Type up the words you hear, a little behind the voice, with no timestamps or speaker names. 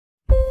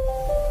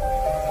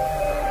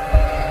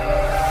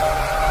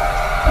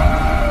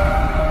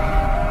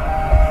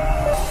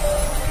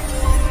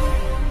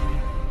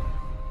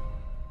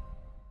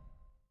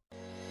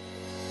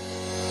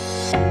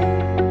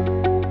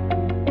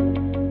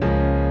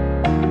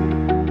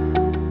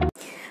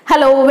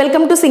Hello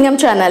welcome to Singam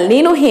channel.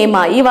 నేను హేమ.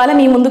 ఇవాళ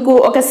మీ ముందుకు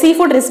ఒక సీ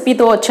ఫుడ్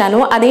రెసిపీతో వచ్చాను.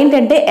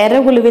 అదేంటంటే ఎర్ర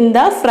గులివింద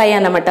ఫ్రై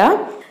అన్నమాట.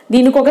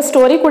 దీనికి ఒక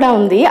స్టోరీ కూడా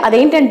ఉంది.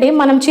 అదేంటంటే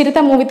మనం చిరుత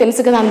మూవీ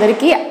తెలుసు కదా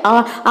అందరికీ.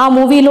 ఆ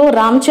మూవీలో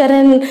రామ్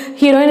చరణ్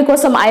హీరోయిన్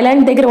కోసం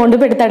ఐలాండ్ దగ్గర వండి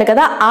పెడతాడు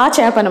కదా, ఆ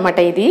చేప అనమాట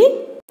ఇది.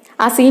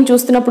 ఆ సీన్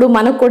చూస్తున్నప్పుడు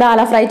మనకు కూడా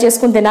అలా ఫ్రై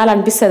చేసుకుని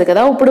తినాలనిపిస్తుంది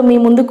కదా. ఇప్పుడు మీ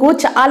ముందుకు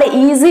చాలా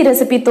ఈజీ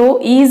రెసిపీతో,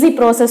 ఈజీ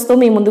ప్రాసెస్తో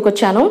మీ ముందుకు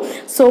వచ్చాను.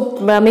 సో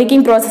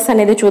మేకింగ్ ప్రాసెస్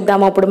అనేది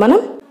చూద్దాము. అప్పుడు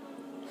మనం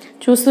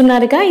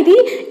చూస్తున్నారుగా, ఇది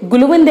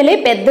గులివిందలే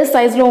పెద్ద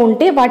సైజులో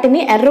ఉంటే వాటిని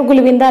ఎర్ర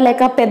గులివింద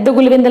లేక పెద్ద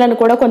గులివిందలని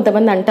కూడా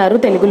కొంతమంది అంటారు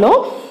తెలుగులో.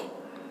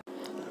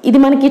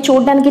 ఇది మనకి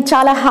చూడడానికి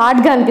చాలా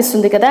హార్డ్గా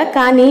అనిపిస్తుంది కదా,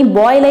 కానీ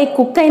బాయిల్ అయి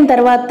కుక్ అయిన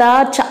తర్వాత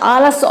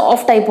చాలా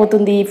సాఫ్ట్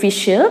అయిపోతుంది ఈ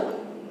ఫిష్.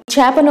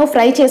 చేపను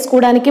ఫ్రై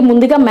చేసుకోవడానికి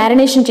ముందుగా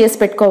మ్యారినేషన్ చేసి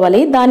పెట్టుకోవాలి.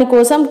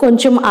 దానికోసం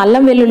కొంచెం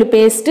అల్లం వెల్లుల్లి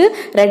paste,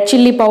 red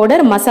chilli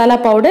powder, masala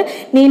powder.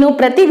 నేను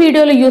ప్రతి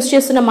వీడియోలో యూస్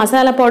చేస్తున్న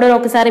మసాలా పౌడర్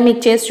ఒకసారి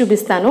మీకు చేసి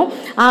చూపిస్తాను.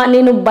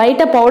 నేను బయట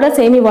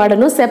పౌడర్స్ ఏమి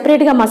వాడను,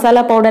 సెపరేట్గా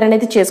మసాలా పౌడర్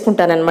అనేది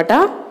చేసుకుంటాను అనమాట.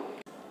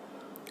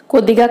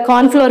 కొద్దిగా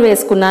కార్న్ఫ్లోర్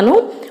వేసుకున్నాను.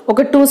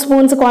 ఒక 2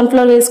 స్పూన్స్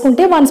కార్న్ఫ్లోర్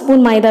వేసుకుంటే 1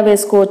 స్పూన్ మైదా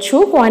వేసుకోవచ్చు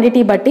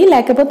క్వాంటిటీ బట్టి,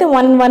 లేకపోతే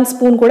 1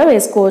 స్పూన్ కూడా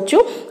వేసుకోవచ్చు.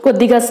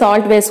 కొద్దిగా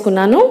సాల్ట్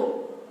వేసుకున్నాను.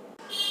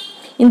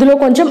 ఇందులో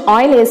కొంచెం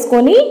ఆయిల్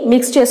వేసుకొని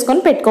మిక్స్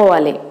చేసుకొని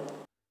పెట్టుకోవాలి.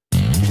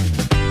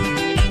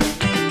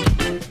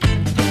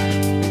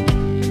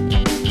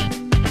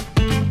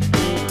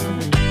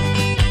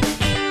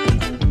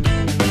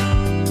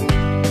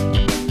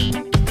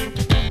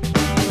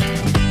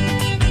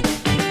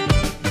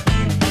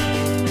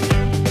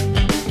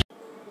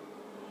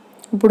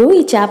 ఇప్పుడు ఈ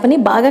చేపని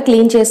బాగా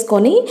క్లీన్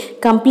చేసుకొని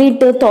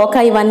కంప్లీట్ తోక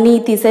ఇవన్నీ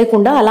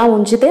తీసేయకుండా అలా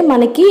ఉంచితే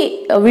మనకి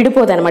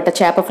విడిపోదు అనమాట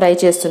చేప ఫ్రై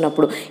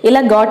చేస్తున్నప్పుడు.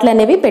 ఇలా ఘాట్లు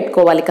అనేవి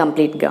పెట్టుకోవాలి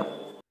కంప్లీట్గా.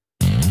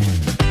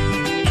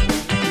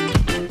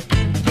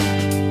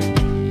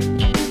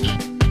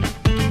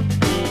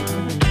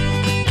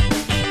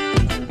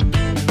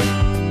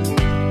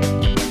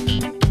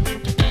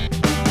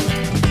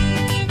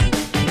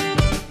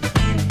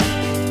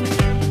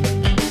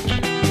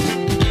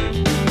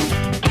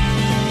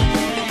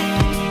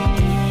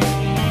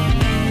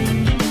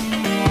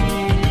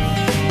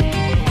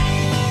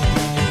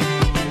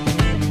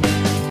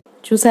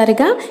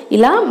 చూసారుగా,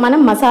 ఇలా మనం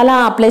మసాలా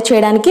అప్లై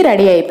చేయడానికి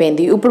రెడీ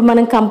అయిపోయింది. ఇప్పుడు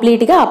మనం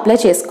కంప్లీట్గా అప్లై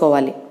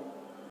చేసుకోవాలి.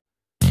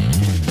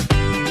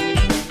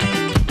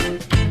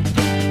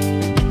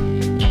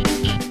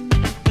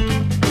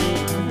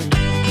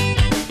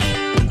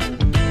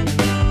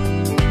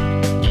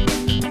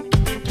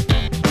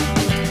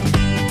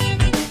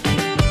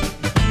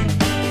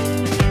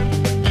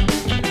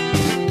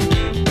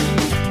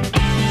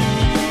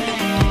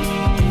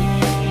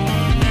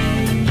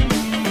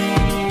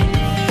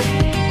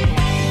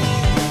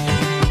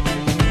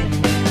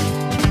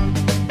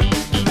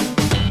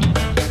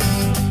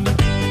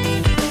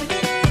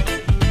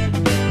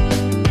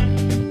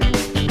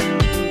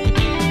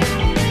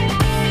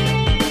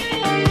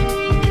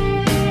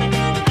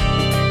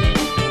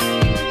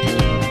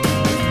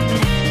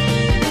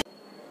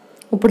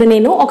 ఇప్పుడు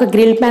నేను ఒక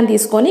గ్రిల్ ప్యాన్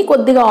తీసుకొని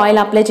కొద్దిగా ఆయిల్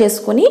అప్లై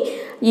చేసుకొని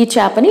ఈ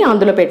చేపని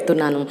అందులో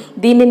పెడుతున్నాను.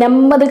 దీన్ని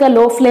నెమ్మదిగా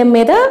లో ఫ్లేమ్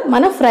మీద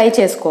మనం ఫ్రై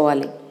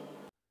చేసుకోవాలి.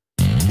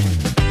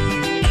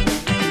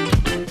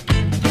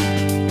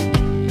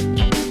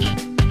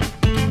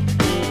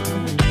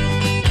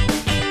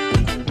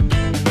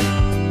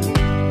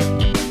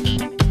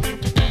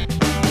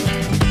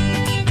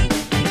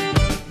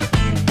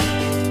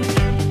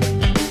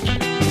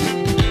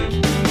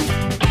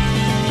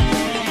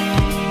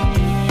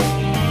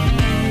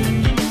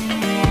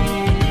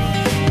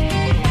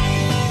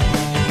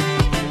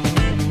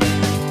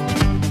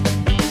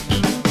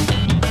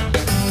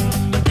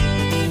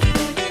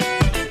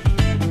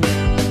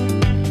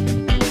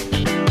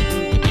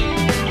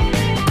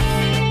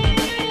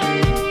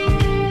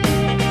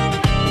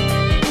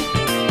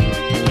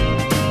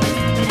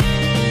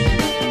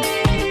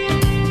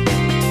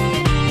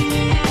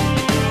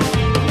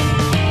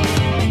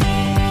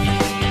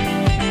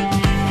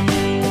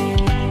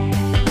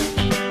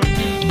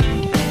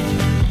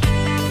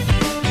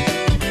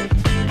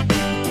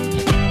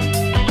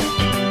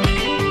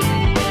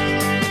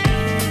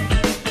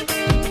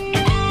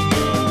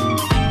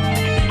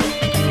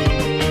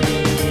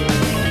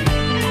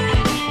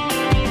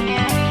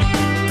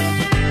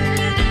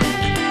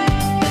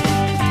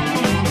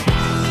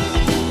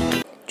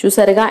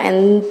 చూసారుగా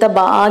ఎంత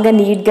బాగా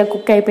నీట్గా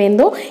కుక్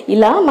అయిపోయిందో.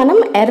 ఇలా మనం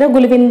ఎర్ర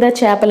గులివింద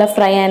చేపల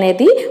ఫ్రై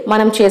అనేది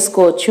మనం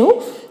చేసుకోవచ్చు.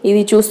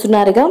 ఇది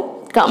చూస్తున్నారుగా,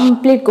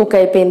 కంప్లీట్ కుక్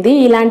అయిపోయింది.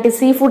 ఇలాంటి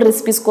సీ ఫుడ్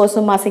రెసిపీస్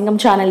కోసం మా సింగం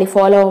ఛానల్ని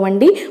ఫాలో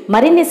అవ్వండి.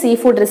 మరిన్ని sea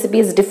food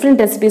recipes,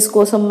 different recipes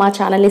కోసం మా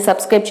ఛానల్ని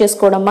సబ్స్క్రైబ్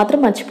చేసుకోవడం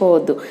మాత్రం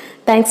మర్చిపోవద్దు.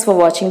 Thanks for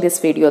watching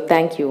this video.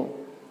 Thank you.